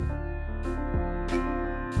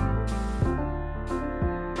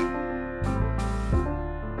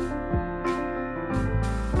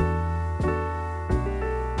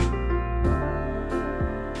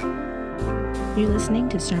You're listening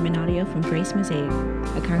to sermon audio from Grace Mosaic,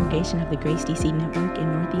 a congregation of the Grace DC Network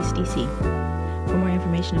in Northeast DC. For more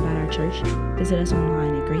information about our church, visit us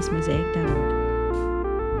online at gracemosaic.org.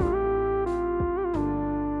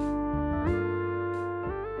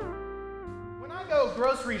 When I go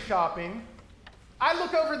grocery shopping, I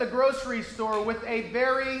look over the grocery store with a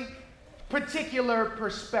very particular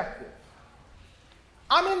perspective.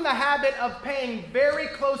 I'm in the habit of paying very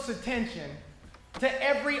close attention to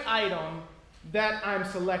every item that I'm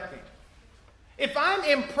selecting. If I'm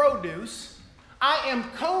in produce, I am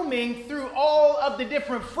combing through all of the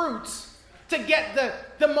different fruits to get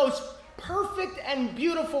the most perfect and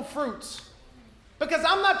beautiful fruits. Because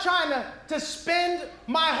I'm not trying to spend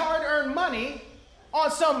my hard-earned money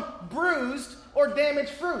on some bruised or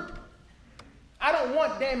damaged fruit. I don't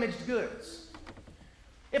want damaged goods.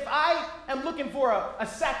 If I am looking for a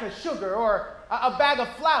sack of sugar or a bag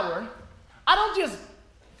of flour, I don't just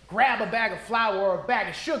grab a bag of flour or a bag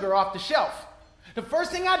of sugar off the shelf. The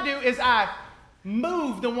first thing I do is I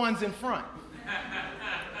move the ones in front.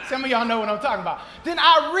 Some of y'all know what I'm talking about. Then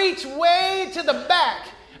I reach way to the back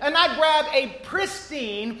and I grab a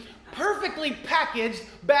pristine, perfectly packaged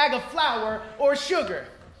bag of flour or sugar.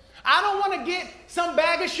 I don't want to get some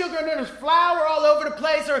bag of sugar and there's flour all over the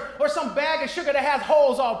place or some bag of sugar that has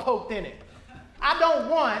holes all poked in it. I don't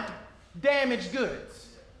want damaged goods.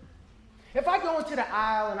 If I go into the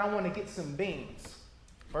aisle and I want to get some beans,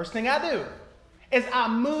 first thing I do is I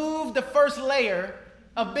move the first layer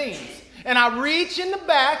of beans. And I reach in the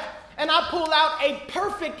back and I pull out a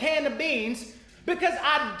perfect can of beans because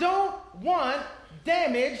I don't want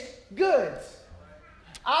damaged goods.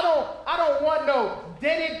 I don't want no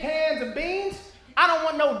dented cans of beans. I don't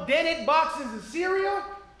want no dented boxes of cereal.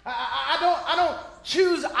 I don't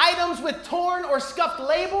choose items with torn or scuffed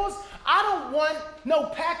labels. I don't want no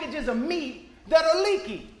packages of meat that are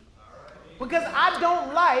leaky because I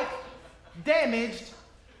don't like damaged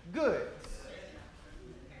goods.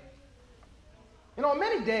 You know, on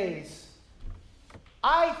many days,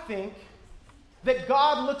 I think that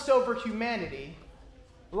God looks over humanity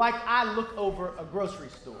like I look over a grocery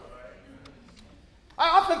store. I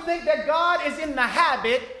often think that God is in the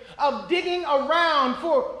habit of digging around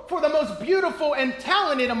for the most beautiful and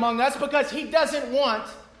talented among us because he doesn't want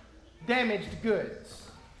damaged goods.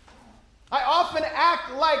 I often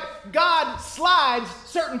act like God slides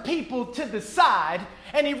certain people to the side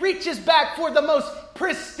and he reaches back for the most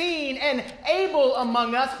pristine and able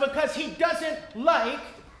among us because he doesn't like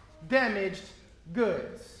damaged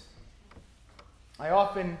goods. I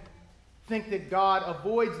often think that God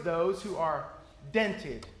avoids those who are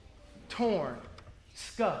dented, torn,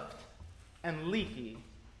 scuffed, and leaky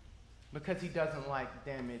because he doesn't like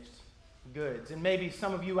damaged goods. And maybe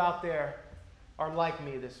some of you out there are like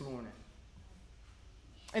me this morning.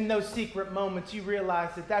 In those secret moments, you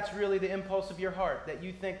realize that that's really the impulse of your heart, that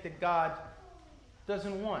you think that God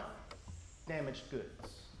doesn't want damaged goods.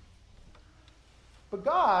 But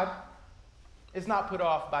God is not put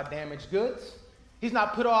off by damaged goods. He's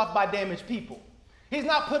not put off by damaged people. He's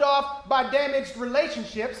not put off by damaged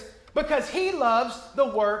relationships because he loves the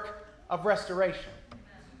work of restoration.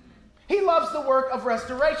 He loves the work of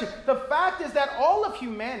restoration. The fact is that all of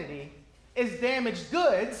humanity is damaged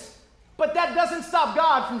goods, but that doesn't stop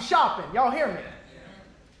God from shopping. Y'all hear me?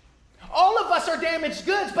 All of us are damaged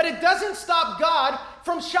goods, but it doesn't stop God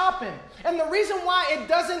from shopping. And the reason why it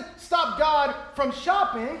doesn't stop God from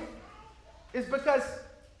shopping is because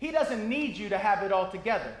he doesn't need you to have it all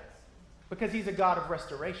together because he's a God of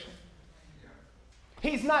restoration.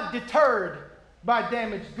 He's not deterred by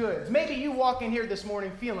damaged goods. Maybe you walk in here this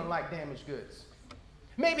morning feeling like damaged goods.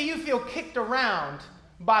 Maybe you feel kicked around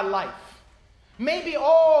by life. Maybe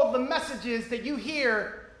all the messages that you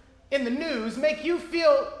hear in the news make you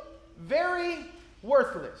feel very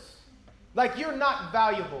worthless, like you're not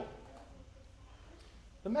valuable.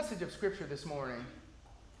 The message of Scripture this morning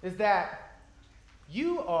is that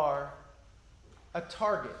you are a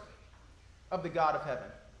target of the God of heaven.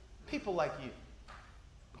 People like you.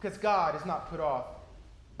 Because God is not put off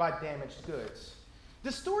by damaged goods.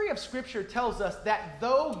 The story of Scripture tells us that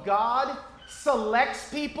though God selects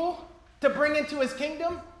people to bring into his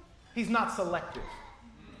kingdom, he's not selective.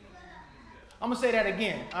 I'm going to say that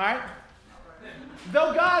again, all right?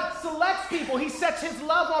 Though God selects people, he sets his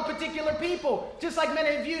love on particular people. Just like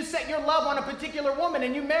many of you set your love on a particular woman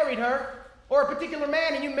and you married her, or a particular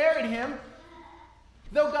man and you married him.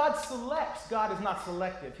 Though God selects, God is not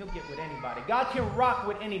selective. He'll get with anybody. God can rock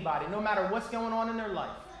with anybody, no matter what's going on in their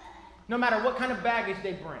life. No matter what kind of baggage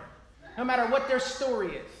they bring. No matter what their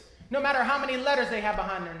story is. No matter how many letters they have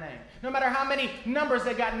behind their name. No matter how many numbers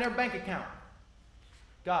they got in their bank account.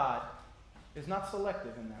 God is not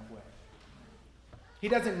selective in that way. He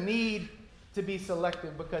doesn't need to be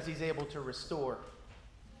selective because he's able to restore.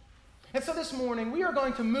 And so this morning, we are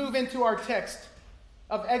going to move into our text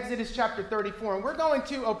of Exodus chapter 34, and we're going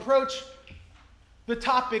to approach the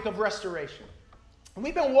topic of restoration. And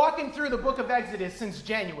we've been walking through the book of Exodus since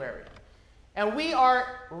January, and we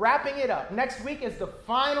are wrapping it up. Next week is the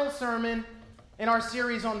final sermon in our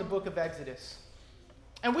series on the book of Exodus.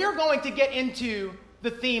 And we are going to get into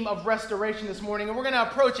the theme of restoration this morning, and we're going to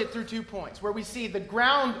approach it through 2 points, where we see the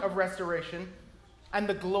ground of restoration and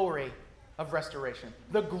the glory of restoration.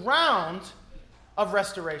 The ground of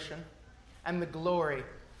restoration and the glory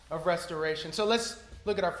of restoration. So let's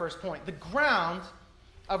look at our first point, the ground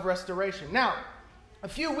of restoration. Now, a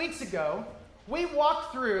few weeks ago, we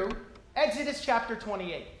walked through Exodus chapter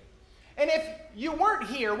 28. And if you weren't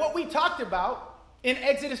here, what we talked about in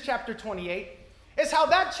Exodus chapter 28 is how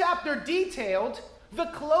that chapter detailed the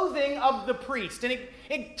clothing of the priest. And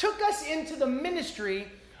it took us into the ministry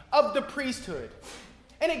of the priesthood.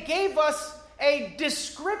 And it gave us a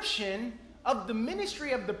description of the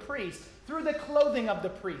ministry of the priest through the clothing of the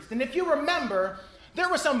priest. And if you remember, there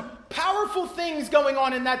were some powerful things going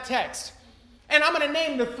on in that text. And I'm going to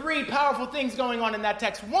name the 3 powerful things going on in that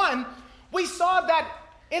text. One, we saw that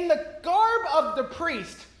in the garb of the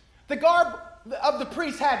priest, the garb of the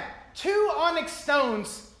priest had 2 onyx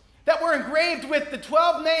stones that were engraved with the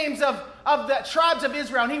 12 names of the tribes of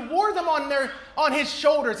Israel. And he wore them on his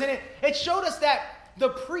shoulders. And it showed us that the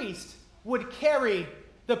priest would carry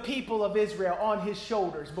the people of Israel on his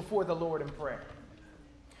shoulders before the Lord in prayer.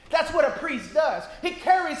 That's what a priest does. He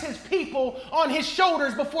carries his people on his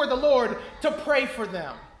shoulders before the Lord to pray for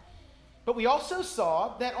them. But we also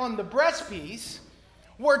saw that on the breastpiece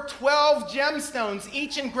were 12 gemstones,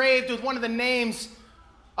 each engraved with one of the names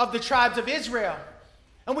of the tribes of Israel.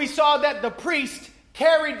 And we saw that the priest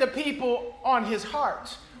carried the people on his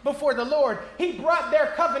heart before the Lord. He brought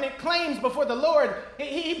their covenant claims before the Lord.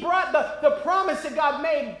 He brought the promise that God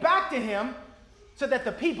made back to him so that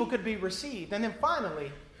the people could be received. And then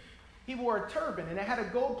finally, he wore a turban, and it had a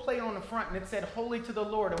gold plate on the front, and it said, "Holy to the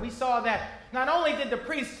Lord." And we saw that not only did the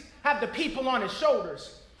priest have the people on his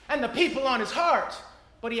shoulders and the people on his heart,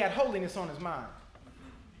 but he had holiness on his mind.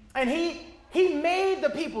 And he made the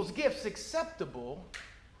people's gifts acceptable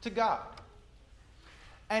to God.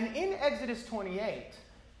 And in Exodus 28,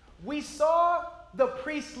 we saw the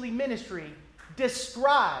priestly ministry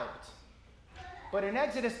described. But in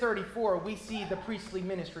Exodus 34, we see the priestly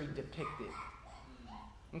ministry depicted.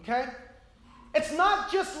 Okay? It's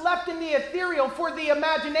not just left in the ethereal for the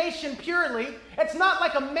imagination purely. It's not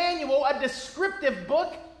like a manual, a descriptive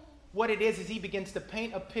book. What it is he begins to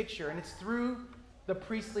paint a picture, and it's through the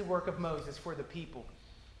priestly work of Moses for the people.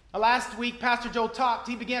 Last week, Pastor Joel talked.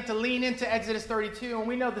 He began to lean into Exodus 32, and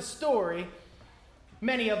we know the story,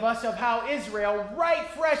 many of us, of how Israel, right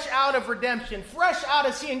fresh out of redemption, fresh out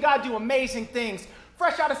of seeing God do amazing things,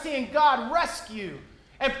 fresh out of seeing God rescue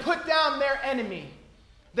and put down their enemy,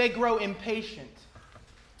 they grow impatient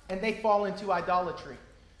and they fall into idolatry.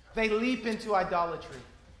 They leap into idolatry.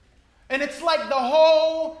 And it's like the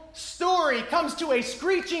whole story comes to a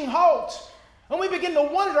screeching halt. And we begin to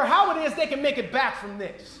wonder how it is they can make it back from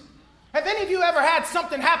this. Have any of you ever had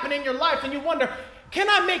something happen in your life and you wonder, can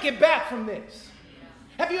I make it back from this?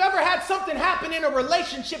 Have you ever had something happen in a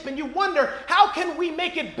relationship and you wonder, how can we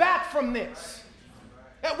make it back from this?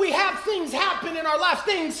 That we have things happen in our lives.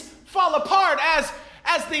 Things fall apart, as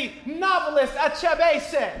the novelist Achebe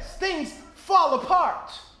says. Things fall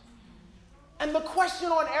apart. And the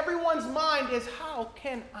question on everyone's mind is, how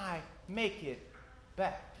can I make it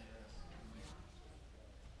back?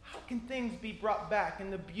 How can things be brought back?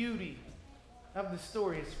 And the beauty of the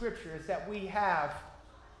story of Scripture is that we have,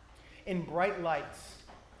 in bright lights,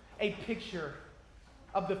 a picture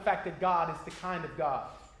of the fact that God is the kind of God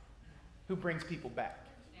who brings people back.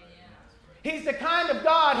 He's the kind of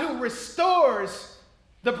God who restores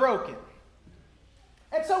the broken.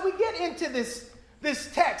 And so we get into this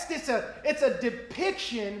text. It's a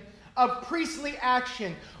depiction of priestly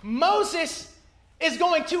action. Moses is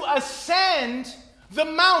going to ascend the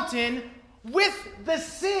mountain with the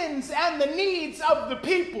sins and the needs of the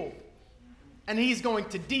people. And he's going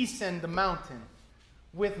to descend the mountain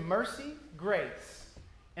with mercy, grace,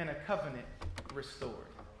 and a covenant restored.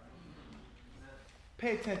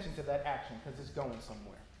 Pay attention to that action because it's going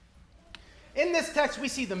somewhere. In this text, we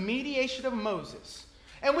see the mediation of Moses.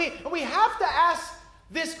 And we have to ask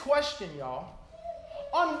this question, y'all.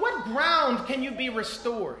 On what ground can you be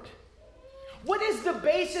restored? What is the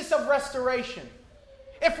basis of restoration?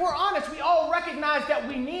 If we're honest, we all recognize that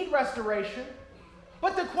we need restoration.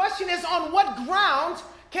 But the question is, on what ground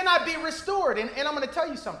can I be restored? And I'm going to tell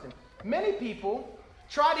you something. Many people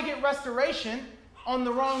try to get restoration on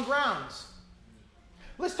the wrong grounds.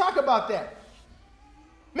 Let's talk about that.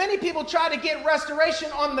 Many people try to get restoration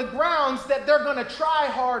on the grounds that they're going to try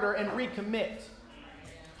harder and recommit.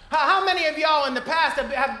 How many of y'all in the past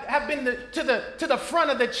have been to the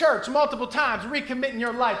front of the church multiple times, recommitting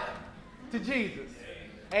your life to Jesus?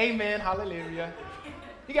 Amen. Hallelujah.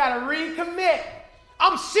 You got to recommit.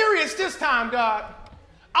 I'm serious this time, God.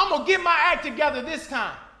 I'm going to get my act together this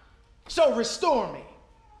time. So restore me.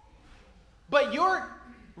 But your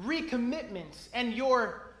recommitments and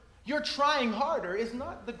your trying harder is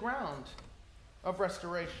not the ground of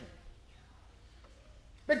restoration.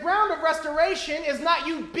 The ground of restoration is not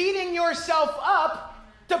you beating yourself up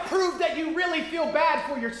to prove that you really feel bad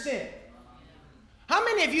for your sin. How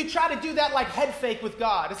many of you try to do that like head fake with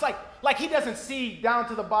God? It's like he doesn't see down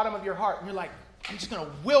to the bottom of your heart. And you're like, I'm just going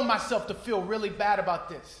to will myself to feel really bad about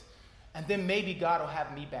this. And then maybe God will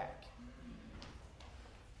have me back.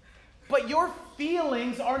 But your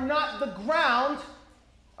feelings are not the ground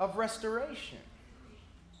of restoration.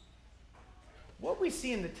 What we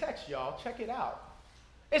see in the text, y'all, check it out.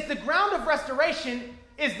 It's the ground of restoration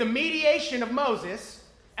is the mediation of Moses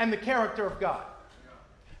and the character of God.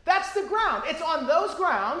 That's the ground. It's on those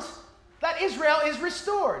grounds that Israel is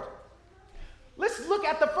restored. Let's look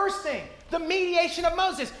at the first thing, the mediation of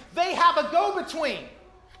Moses. They have a go-between.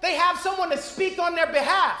 They have someone to speak on their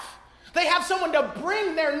behalf. They have someone to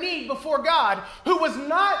bring their need before God who was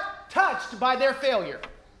not touched by their failure.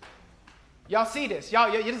 Y'all see this?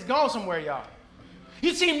 Y'all, you're just going somewhere, y'all.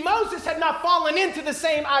 You see, Moses had not fallen into the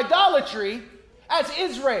same idolatry as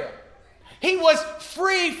Israel. He was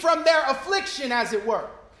free from their affliction, as it were.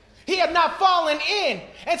 He had not fallen in.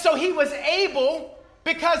 And so he was able,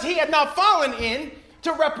 because he had not fallen in,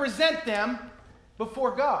 to represent them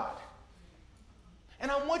before God.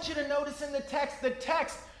 And I want you to notice in the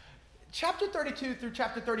text, chapter 32 through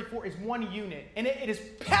chapter 34 is one unit. And it is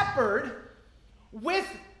peppered with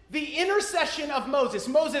the intercession of Moses.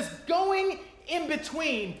 Moses going in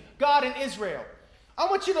between God and Israel. I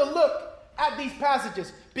want you to look at these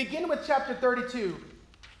passages. Begin with chapter 32,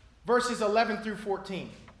 verses 11 through 14.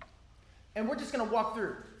 And we're just going to walk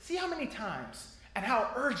through. See how many times and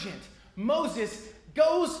how urgent Moses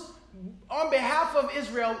goes on behalf of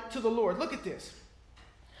Israel to the Lord. Look at this.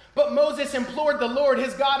 But Moses implored the Lord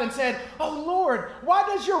his God and said, "Oh Lord, why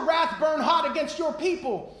does your wrath burn hot against your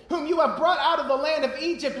people, whom you have brought out of the land of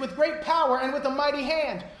Egypt with great power and with a mighty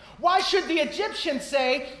hand? Why should the Egyptians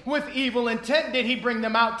say, with evil intent did he bring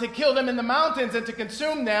them out to kill them in the mountains and to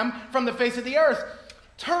consume them from the face of the earth?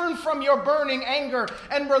 Turn from your burning anger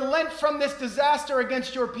and relent from this disaster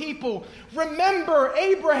against your people. Remember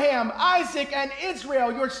Abraham, Isaac, and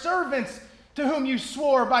Israel, your servants, to whom you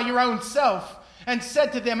swore by your own self, and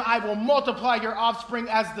said to them, I will multiply your offspring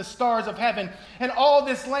as the stars of heaven, and all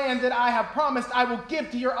this land that I have promised I will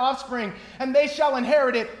give to your offspring, and they shall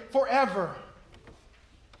inherit it forever."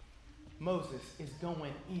 Moses is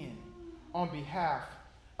going in on behalf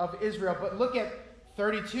of Israel. But look at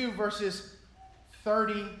 32 verses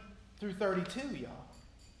 30 through 32, y'all.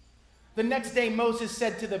 The next day Moses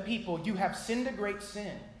said to the people, "You have sinned a great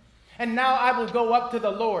sin. And now I will go up to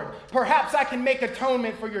the Lord. Perhaps I can make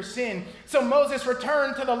atonement for your sin." So Moses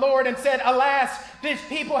returned to the Lord and said, "Alas, this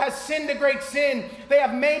people has sinned a great sin. They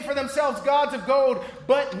have made for themselves gods of gold.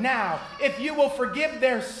 But now, if you will forgive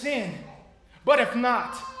their sin, but if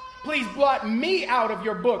not, please blot me out of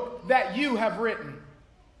your book that you have written."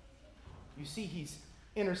 You see, he's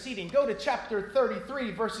interceding. Go to chapter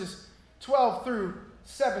 33, verses 12 through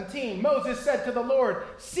 17. Moses said to the Lord,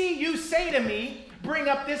 "See, you say to me, bring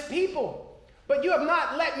up this people. But you have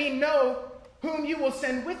not let me know whom you will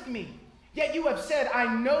send with me. Yet you have said, I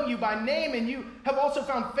know you by name, and you have also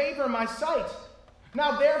found favor in my sight.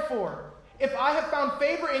 Now therefore, if I have found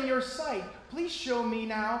favor in your sight, please show me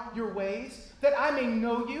now your ways, that I may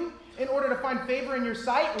know you, in order to find favor in your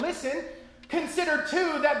sight. Listen, consider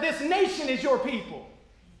too that this nation is your people."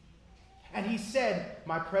 And he said,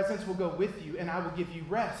 "My presence will go with you, and I will give you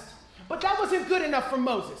rest." But that wasn't good enough for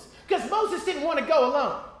Moses, because Moses didn't want to go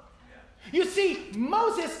alone. You see,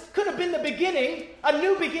 Moses could have been the beginning, a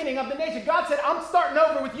new beginning of the nation. God said, "I'm starting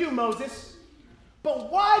over with you, Moses."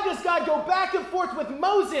 But why does God go back and forth with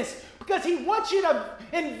Moses? Because he wants you to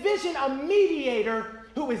envision a mediator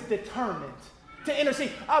who is determined to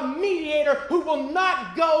intercede, a mediator who will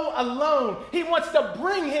not go alone. He wants to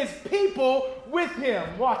bring his people with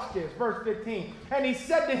him. Watch this, verse 15. And he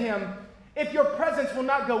said to him, "If your presence will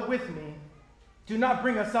not go with me, do not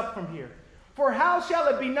bring us up from here. For how shall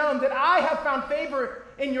it be known that I have found favor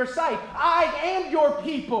in your sight, I and your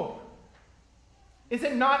people?" Is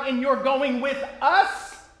it not in your going with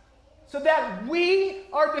us so that we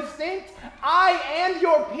are distinct, I and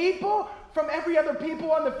your people, from every other people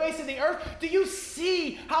on the face of the earth? Do you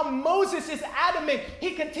see how Moses is adamant?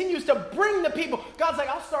 He continues to bring the people. God's like,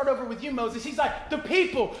 I'll start over with you, Moses. He's like, the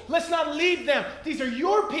people, let's not leave them. These are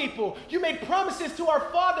your people. You made promises to our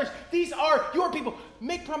fathers. These are your people.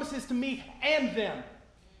 Make promises to me and them.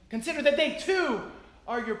 Consider that they too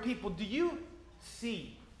are your people. Do you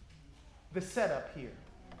see the setup here?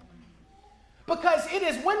 Because it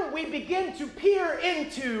is when we begin to peer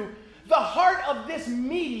into the heart of this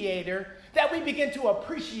mediator that we begin to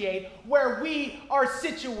appreciate where we are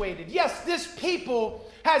situated. Yes, this people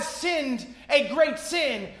has sinned a great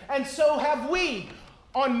sin, and so have we.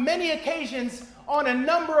 On many occasions, on a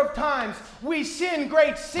number of times, we sin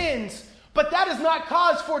great sins. But that is not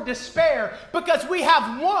cause for despair, because we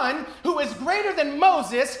have one who is greater than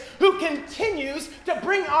Moses, who continues to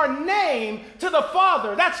bring our name to the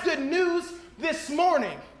Father. That's good news this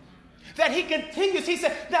morning. That he continues. He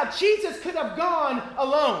said, now Jesus could have gone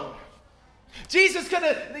alone. Jesus could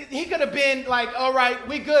have been like, all right,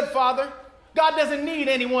 we good, Father. God doesn't need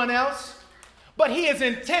anyone else. But he is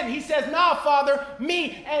intent. He says, nah, Father,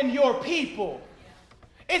 me and your people.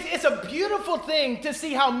 It's a beautiful thing to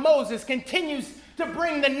see how Moses continues to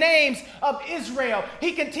bring the names of Israel.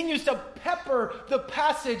 He continues to pepper the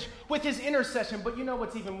passage with his intercession. But you know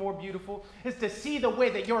what's even more beautiful is to see the way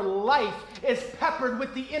that your life is peppered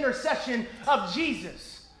with the intercession of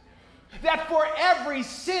Jesus. That for every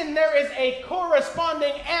sin there is a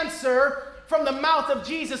corresponding answer from the mouth of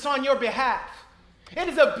Jesus on your behalf. It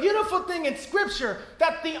is a beautiful thing in Scripture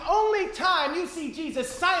that the only time you see Jesus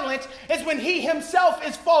silent is when he himself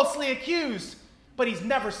is falsely accused. But he's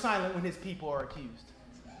never silent when his people are accused.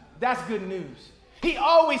 That's good news. He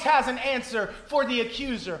always has an answer for the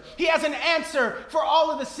accuser. He has an answer for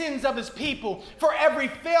all of the sins of his people. For every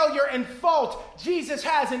failure and fault, Jesus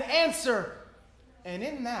has an answer. And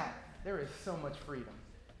in that, there is so much freedom.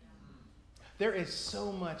 There is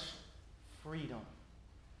so much freedom.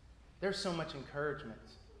 There's so much encouragement.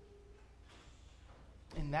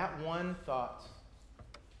 In that one thought,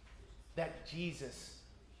 that Jesus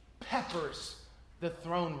peppers the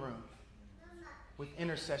throne room with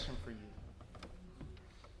intercession for you.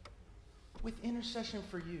 With intercession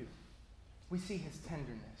for you, we see his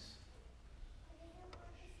tenderness.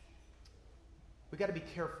 We got to be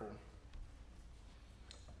careful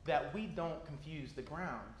that we don't confuse the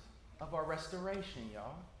grounds of our restoration,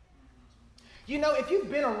 y'all. You know, if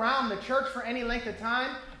you've been around the church for any length of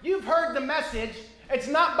time, you've heard the message, it's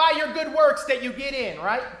not by your good works that you get in,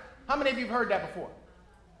 right? How many of you have heard that before?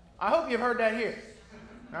 I hope you've heard that here,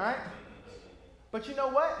 all right? But you know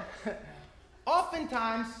what?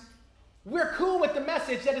 Oftentimes, we're cool with the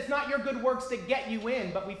message that it's not your good works that get you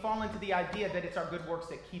in, but we fall into the idea that it's our good works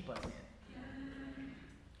that keep us in.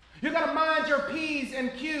 You got to mind your P's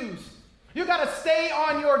and Q's. You got to stay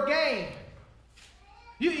on your game.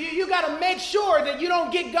 You got to make sure that you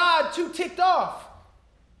don't get God too ticked off.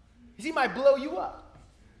 He might blow you up.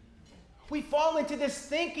 We fall into this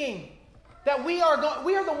thinking that we are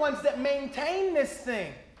the ones that maintain this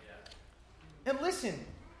thing. And listen,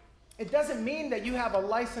 it doesn't mean that you have a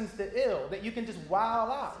license to ill, that you can just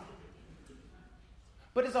wild out.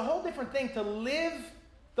 But it's a whole different thing to live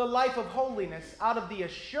the life of holiness out of the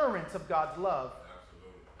assurance of God's love,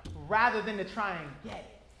 rather than to try and get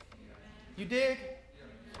it. You dig?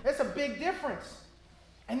 It's a big difference.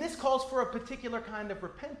 And this calls for a particular kind of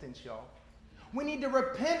repentance, y'all. We need to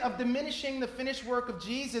repent of diminishing the finished work of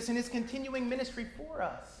Jesus and his continuing ministry for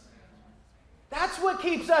us. That's what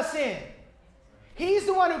keeps us in. He's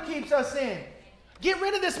the one who keeps us in. Get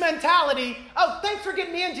rid of this mentality, oh, thanks for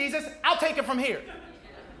getting me in, Jesus. I'll take it from here.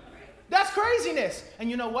 That's craziness. And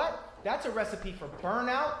you know what? That's a recipe for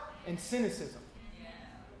burnout and cynicism.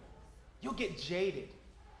 You'll get jaded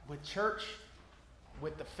with church,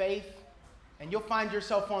 with the faith, and you'll find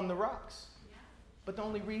yourself on the rocks. But the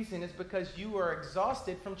only reason is because you are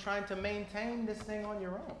exhausted from trying to maintain this thing on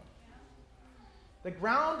your own. The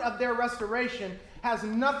ground of their restoration has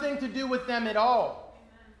nothing to do with them at all.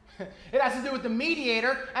 It has to do with the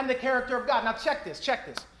mediator and the character of God. Now check this.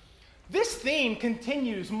 This theme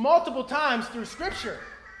continues multiple times through Scripture.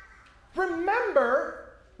 Remember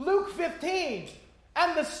Luke 15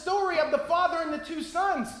 and the story of the father and the two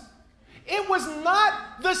sons. It was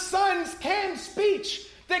not the son's canned speech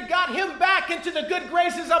that got him back into the good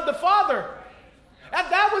graces of the father. And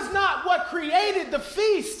that was not what created the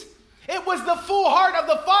feast. It was the full heart of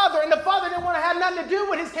the father, and the father didn't want to have nothing to do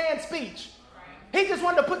with his canned speech. He just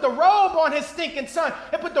wanted to put the robe on his stinking son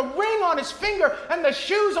and put the ring on his finger and the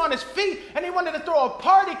shoes on his feet. And he wanted to throw a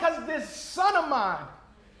party because this son of mine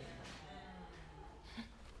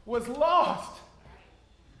was lost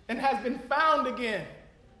and has been found again.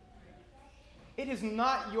 It is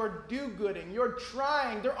not your do-gooding, your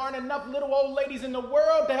trying. There aren't enough little old ladies in the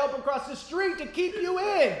world to help across the street to keep you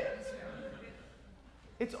in.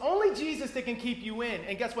 It's only Jesus that can keep you in.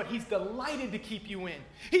 And guess what? He's delighted to keep you in.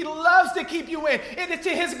 He loves to keep you in. It is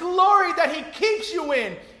to his glory that he keeps you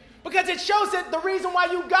in. Because it shows that the reason why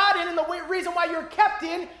you got in and the reason why you're kept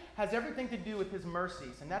in has everything to do with his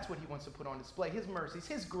mercies. And that's what he wants to put on display. His mercies,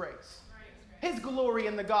 his grace, his glory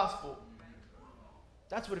in the gospel.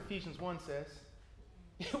 That's what Ephesians 1 says.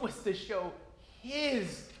 It was to show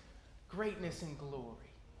his greatness and glory.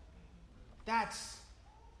 That's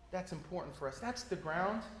important for us. That's the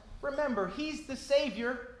ground. Remember, he's the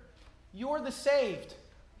Savior. You're the saved.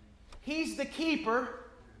 He's the keeper.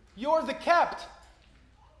 You're the kept.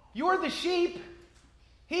 You're the sheep.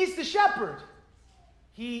 He's the shepherd.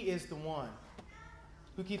 He is the one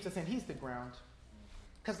who keeps us in. He's the ground.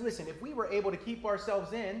 Because listen, if we were able to keep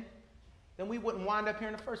ourselves in, then we wouldn't wind up here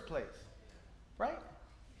in the first place. Right?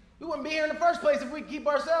 We wouldn't be here in the first place if we keep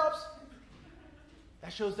ourselves.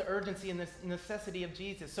 That shows the urgency and the necessity of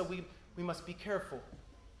Jesus. So we must be careful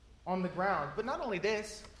on the ground. But not only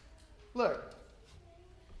this, look,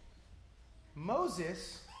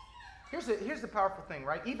 Moses, here's the powerful thing,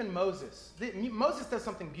 right? Even Moses does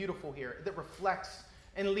something beautiful here that reflects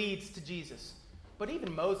and leads to Jesus. But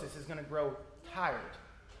even Moses is going to grow tired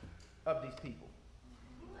of these people.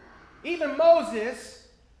 Even Moses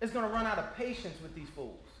is going to run out of patience with these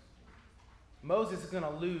fools. Moses is going to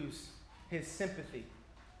lose his sympathy.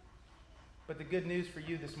 But the good news for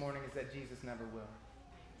you this morning is that Jesus never will.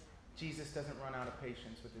 Jesus doesn't run out of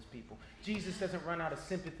patience with his people. Jesus doesn't run out of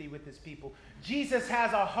sympathy with his people. Jesus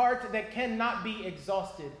has a heart that cannot be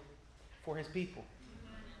exhausted for his people.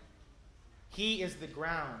 He is the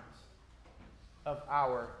ground of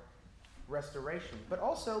our restoration. But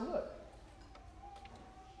also, look,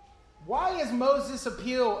 why is Moses'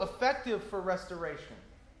 appeal effective for restoration?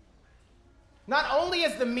 Not only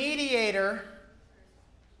is the mediator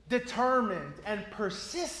determined and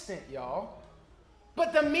persistent, y'all,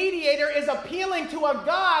 but the mediator is appealing to a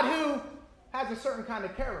God who has a certain kind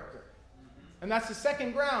of character. And that's the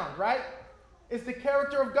second ground, right? Is the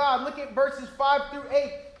character of God. Look at verses 5 through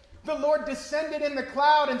 8. The Lord descended in the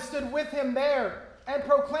cloud and stood with him there and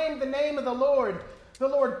proclaimed the name of the Lord. The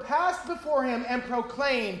Lord passed before him and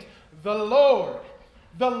proclaimed, the Lord,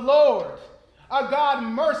 a God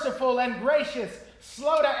merciful and gracious,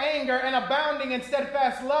 slow to anger and abounding in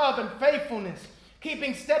steadfast love and faithfulness,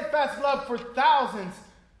 keeping steadfast love for thousands,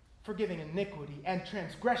 forgiving iniquity and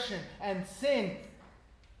transgression and sin.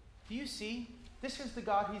 Do you see? This is the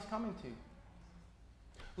God he's coming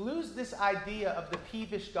to. Lose this idea of the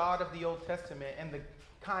peevish God of the Old Testament and the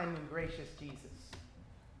kind and gracious Jesus.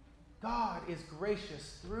 God is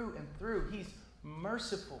gracious through and through. He's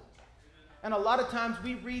merciful. And a lot of times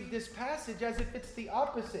we read this passage as if it's the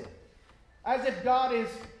opposite. As if God is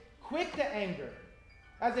quick to anger.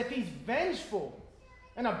 As if he's vengeful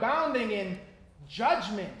and abounding in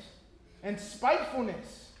judgment and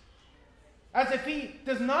spitefulness. As if he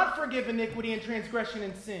does not forgive iniquity and transgression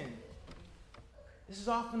and sin. This is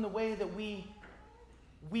often the way that we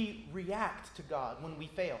react to God when we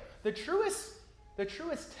fail. The truest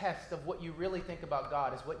test of what you really think about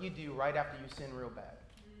God is what you do right after you sin real bad.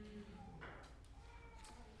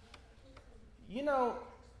 You know,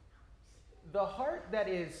 the heart that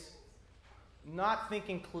is not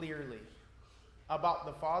thinking clearly about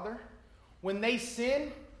the Father, when they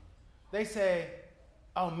sin, they say,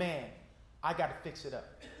 oh man, I got to fix it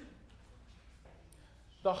up.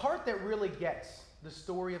 The heart that really gets the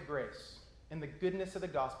story of grace and the goodness of the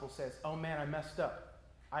gospel says, oh man, I messed up.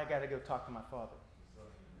 I got to go talk to my Father.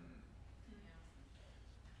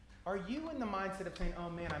 Are you in the mindset of saying, oh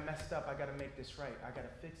man, I messed up. I got to make this right. I got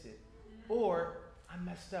to fix it. Or, I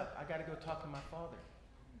messed up. I got to go talk to my Father.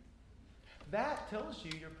 That tells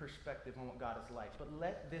you your perspective on what God is like. But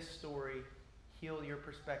let this story heal your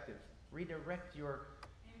perspective. Redirect your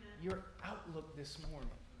outlook this morning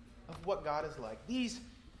of what God is like. These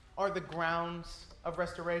are the grounds of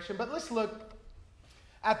restoration. But let's look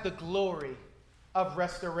at the glory of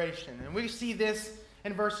restoration. And we see this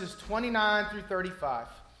in verses 29 through 35.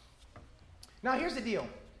 Now, here's the deal.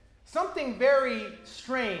 Something very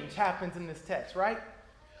strange happens in this text, right?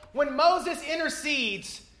 When Moses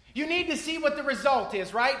intercedes, you need to see what the result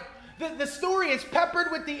is, right? The story is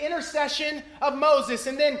peppered with the intercession of Moses.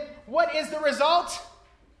 And then what is the result?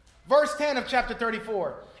 Verse 10 of chapter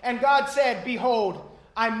 34. And God said, behold,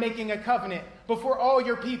 I'm making a covenant before all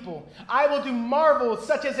your people. I will do marvels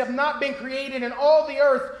such as have not been created in all the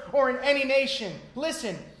earth or in any nation.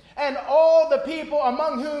 Listen, and all the people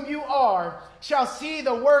among whom you are shall see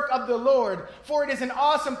the work of the Lord, for it is an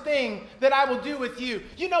awesome thing that I will do with you.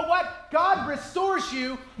 You know what? God restores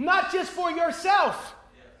you not just for yourself,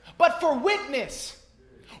 but for witness.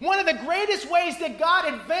 One of the greatest ways that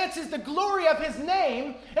God advances the glory of his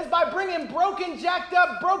name is by bringing broken, jacked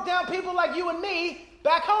up, broke down people like you and me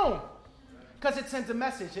back home. Because it sends a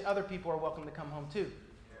message that other people are welcome to come home too.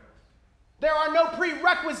 There are no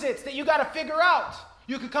prerequisites that you got to figure out.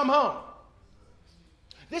 You can come home.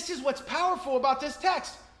 This is what's powerful about this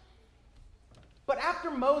text. But after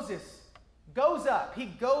Moses goes up, he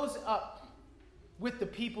goes up with the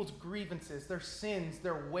people's grievances, their sins,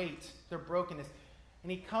 their weight, their brokenness. And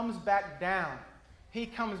he comes back down. He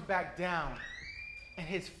comes back down. And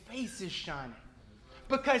his face is shining.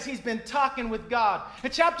 Because he's been talking with God.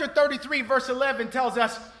 And chapter 33, verse 11 tells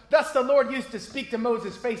us, thus the Lord used to speak to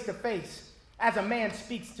Moses face to face, as a man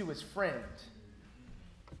speaks to his friend.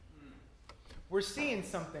 We're seeing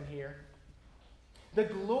something here. The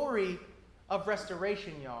glory of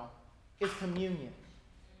restoration, y'all, is communion.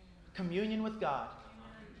 Communion with God.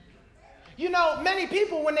 You know, many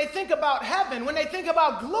people, when they think about heaven, when they think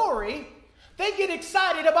about glory, they get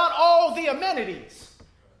excited about all the amenities.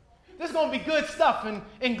 There's going to be good stuff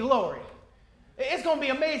in glory. It's going to be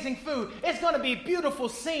amazing food. It's going to be beautiful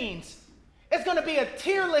scenes. It's going to be a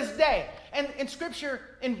tearless day. And Scripture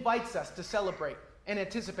invites us to celebrate and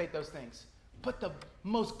anticipate those things. But the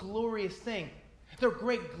most glorious thing, the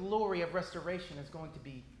great glory of restoration is going to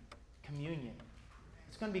be communion.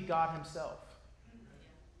 It's going to be God himself.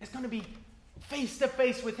 It's going to be face to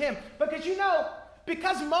face with him. Because you know,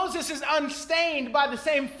 because Moses is unstained by the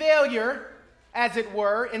same failure, as it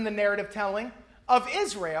were, in the narrative telling of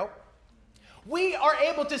Israel, we are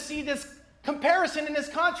able to see this comparison and this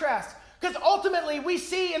contrast. Because ultimately we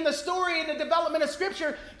see in the story and the development of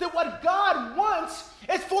Scripture that what God wants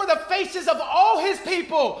is for the faces of all his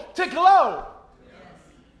people to glow. Yes.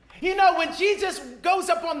 You know, when Jesus goes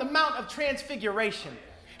up on the Mount of Transfiguration,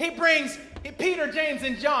 he brings Peter, James,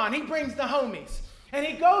 and John. He brings the homies. And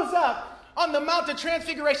he goes up on the Mount of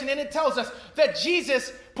Transfiguration, and it tells us that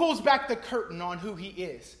Jesus pulls back the curtain on who he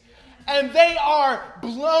is. And they are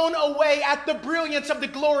blown away at the brilliance of the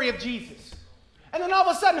glory of Jesus. And then all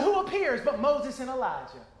of a sudden, who appears but Moses and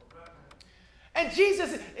Elijah? And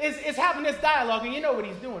Jesus is having this dialogue, and you know what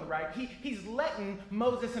he's doing, right? He's letting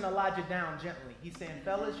Moses and Elijah down gently. He's saying,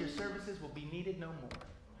 fellas, your services will be needed no more.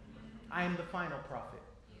 I am the final prophet.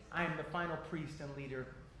 I am the final priest and leader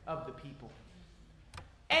of the people.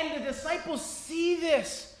 And the disciples see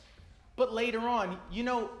this. But later on, you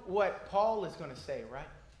know what Paul is going to say, right?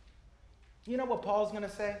 You know what Paul's going to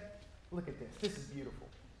say? Look at this. This is beautiful.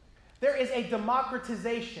 There is a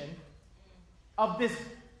democratization of this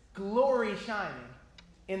glory shining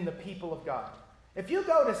in the people of God. If you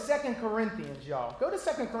go to 2 Corinthians, y'all, go to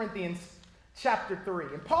 2 Corinthians chapter 3.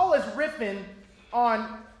 And Paul is riffing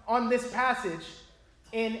on this passage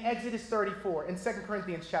in Exodus 34, in 2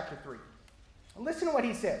 Corinthians chapter 3. Listen to what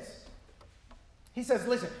he says. He says,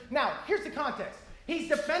 listen, now, here's the context. He's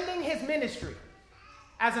defending his ministry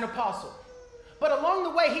as an apostle. But along the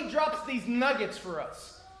way, he drops these nuggets for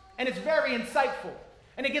us. And it's very insightful.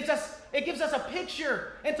 And it gives us a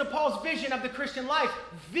picture into Paul's vision of the Christian life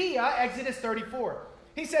via Exodus 34.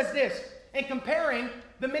 He says this, in comparing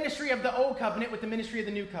the ministry of the Old Covenant with the ministry of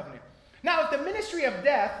the New Covenant. Now, if the ministry of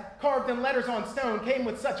death, carved in letters on stone, came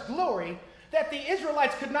with such glory that the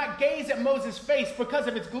Israelites could not gaze at Moses' face because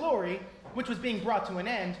of its glory, which was being brought to an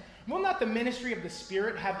end, will not the ministry of the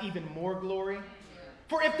Spirit have even more glory?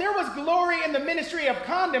 For if there was glory in the ministry of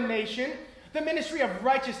condemnation, the ministry of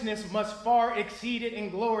righteousness must far exceed it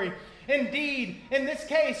in glory. Indeed, in this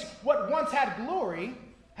case, what once had glory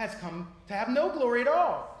has come to have no glory at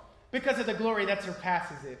all, because of the glory that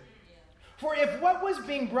surpasses it. For if what was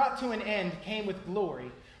being brought to an end came with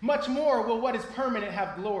glory, much more will what is permanent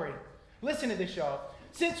have glory. Listen to this, y'all.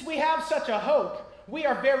 Since we have such a hope, we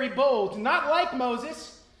are very bold, not like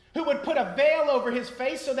Moses, who would put a veil over his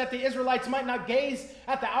face so that the Israelites might not gaze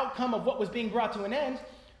at the outcome of what was being brought to an end.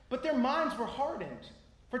 But their minds were hardened.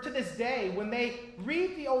 For to this day, when they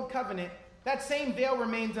read the Old Covenant, that same veil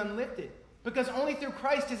remains unlifted, because only through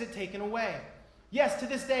Christ is it taken away. Yes, to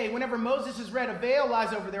this day, whenever Moses is read, a veil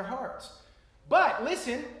lies over their hearts. But,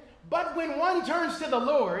 listen, but when one turns to the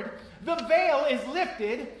Lord, the veil is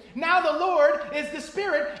lifted. Now the Lord is the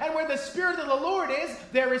Spirit, and where the Spirit of the Lord is,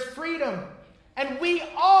 there is freedom. And we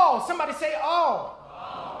all, somebody say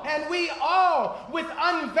all. and we all, with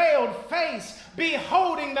unveiled face,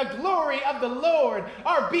 beholding the glory of the Lord,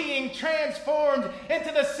 are being transformed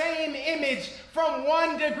into the same image from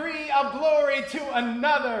one degree of glory to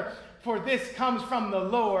another. For this comes from the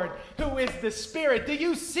Lord, who is the Spirit. Do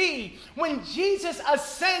you see, when Jesus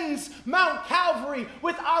ascends Mount Calvary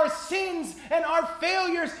with our sins and our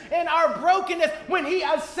failures and our brokenness, when he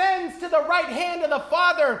ascends to the right hand of the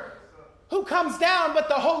Father, who comes down but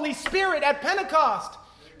the Holy Spirit at Pentecost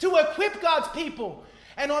to equip God's people?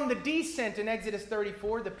 And on the descent in Exodus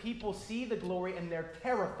 34, the people see the glory and they're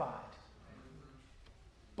terrified.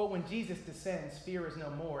 But when Jesus descends, fear is no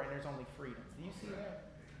more and there's only freedom. Do you see that?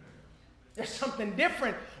 There's something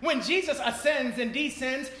different when Jesus ascends and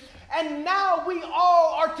descends. And now we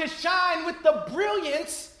all are to shine with the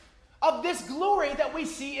brilliance of this glory that we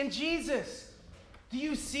see in Jesus. Do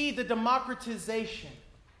you see the democratization?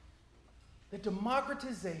 The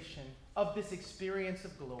democratization of this experience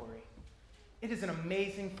of glory. It is an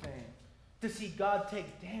amazing thing to see God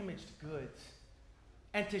take damaged goods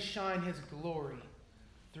and to shine his glory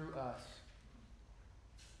through us.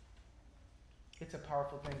 It's a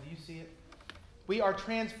powerful thing. Do you see it? We are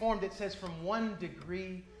transformed, it says, from one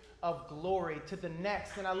degree of glory to the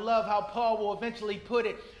next. And I love how Paul will eventually put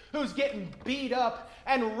it, who's getting beat up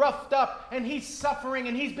and roughed up, and he's suffering,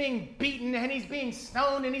 and he's being beaten, and he's being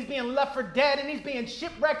stoned, and he's being left for dead, and he's being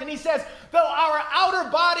shipwrecked. And he says, though our outer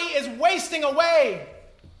body is wasting away,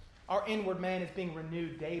 our inward man is being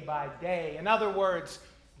renewed day by day. In other words,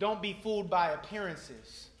 don't be fooled by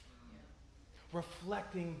appearances.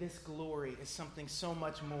 Reflecting this glory is something so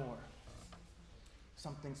much more.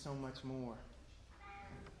 Something so much more.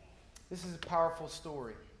 This is a powerful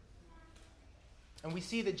story. And we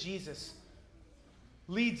see that Jesus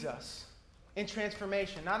leads us in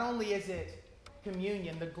transformation. Not only is it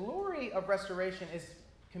communion, the glory of restoration is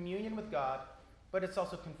communion with God, but it's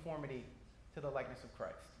also conformity to the likeness of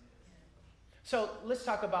Christ. So let's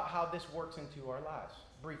talk about how this works into our lives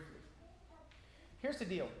briefly. Here's the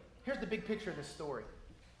deal. Here's the big picture of this story.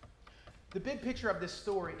 The big picture of this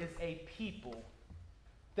story is a people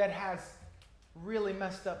that has really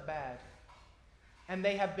messed up bad, and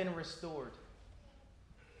they have been restored.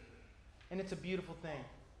 And it's a beautiful thing.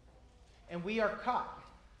 And we are caught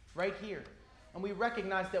right here. And we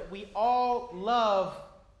recognize that we all love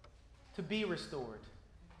to be restored.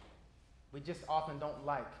 We just often don't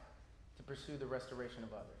like to pursue the restoration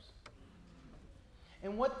of others.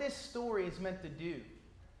 And what this story is meant to do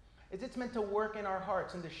is it's meant to work in our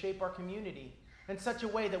hearts and to shape our community in such a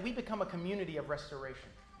way that we become a community of restoration.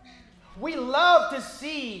 We love to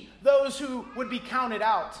see those who would be counted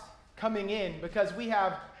out coming in because we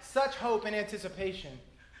have such hope and anticipation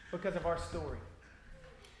because of our story.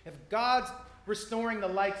 If God's restoring the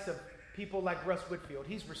likes of people like Russ Whitfield,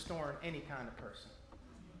 he's restoring any kind of person.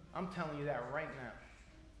 I'm telling you that right now.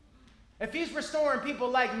 If he's restoring people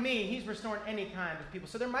like me, he's restoring any kind of people.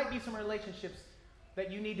 So there might be some relationships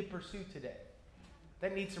that you need to pursue today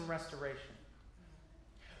that need some restoration.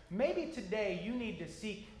 Maybe today you need to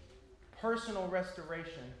seek personal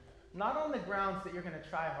restoration, not on the grounds that you're going to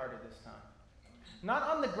try harder this time. Not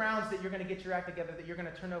on the grounds that you're going to get your act together, that you're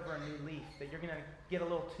going to turn over a new leaf, that you're going to get a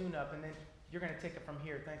little tune-up, and then you're going to take it from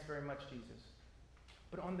here. Thanks very much, Jesus.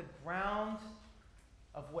 But on the ground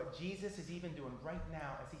of what Jesus is even doing right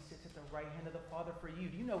now as he sits at the right hand of the Father for you.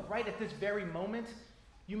 Do you know right at this very moment,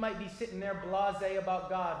 you might be sitting there blasé about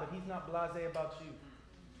God, but he's not blasé about you.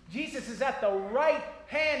 Jesus is at the right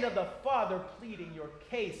hand of the Father pleading your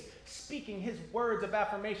case, speaking his words of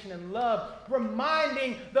affirmation and love,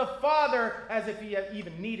 reminding the Father as if he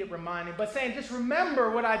even needed reminding, but saying, just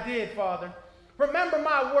remember what I did, Father. Remember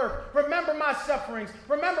my work. Remember my sufferings.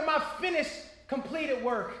 Remember my finished, completed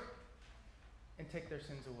work. And take their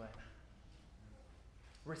sins away.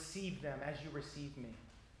 Receive them as you receive me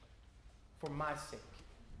for my sake.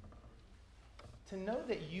 To know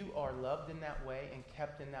that you are loved in that way and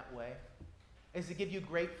kept in that way is to give you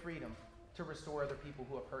great freedom to restore other people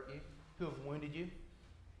who have hurt you, who have wounded you.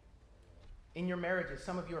 In your marriages,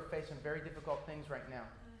 some of you are facing very difficult things right now.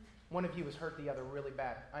 One of you has hurt the other really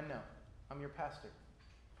bad. I know. I'm your pastor.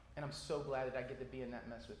 And I'm so glad that I get to be in that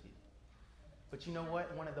mess with you. But you know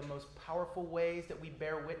what? One of the most powerful ways that we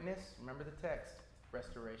bear witness, remember the text,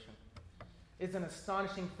 restoration. It's an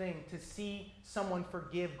astonishing thing to see someone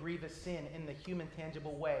forgive grievous sin in the human,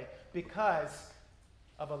 tangible way because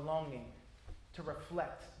of a longing to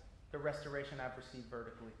reflect the restoration I've received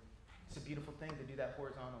vertically. It's a beautiful thing to do that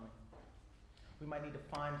horizontally. We might need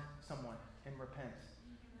to find someone and repent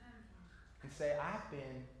and say, I've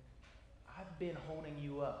been holding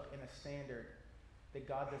you up in a standard that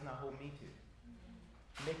God does not hold me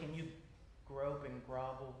to, making you grope and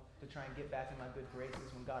grovel to try and get back in my good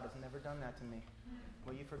graces when God has never done that to me?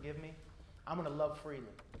 Will you forgive me? I'm going to love freely.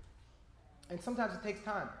 And sometimes it takes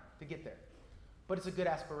time to get there. But it's a good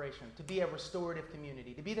aspiration to be a restorative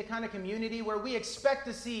community, to be the kind of community where we expect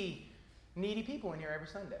to see needy people in here every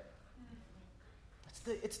Sunday.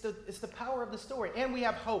 It's the power of the story. And we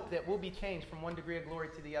have hope that we'll be changed from one degree of glory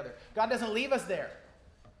to the other. God doesn't leave us there.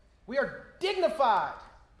 We are dignified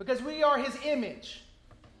because we are his image.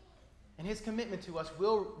 And his commitment to us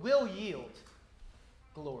will yield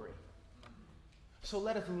glory. So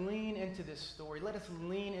let us lean into this story. Let us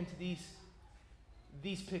lean into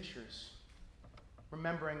these pictures,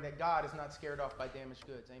 remembering that God is not scared off by damaged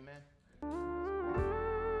goods. Amen.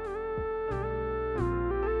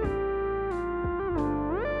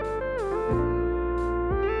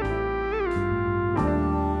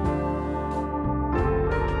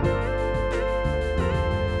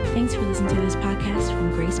 Thanks for listening to this podcast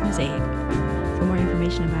from Grace Mosaic. For more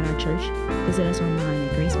information about our church, visit us online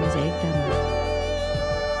at gracemosaic.org.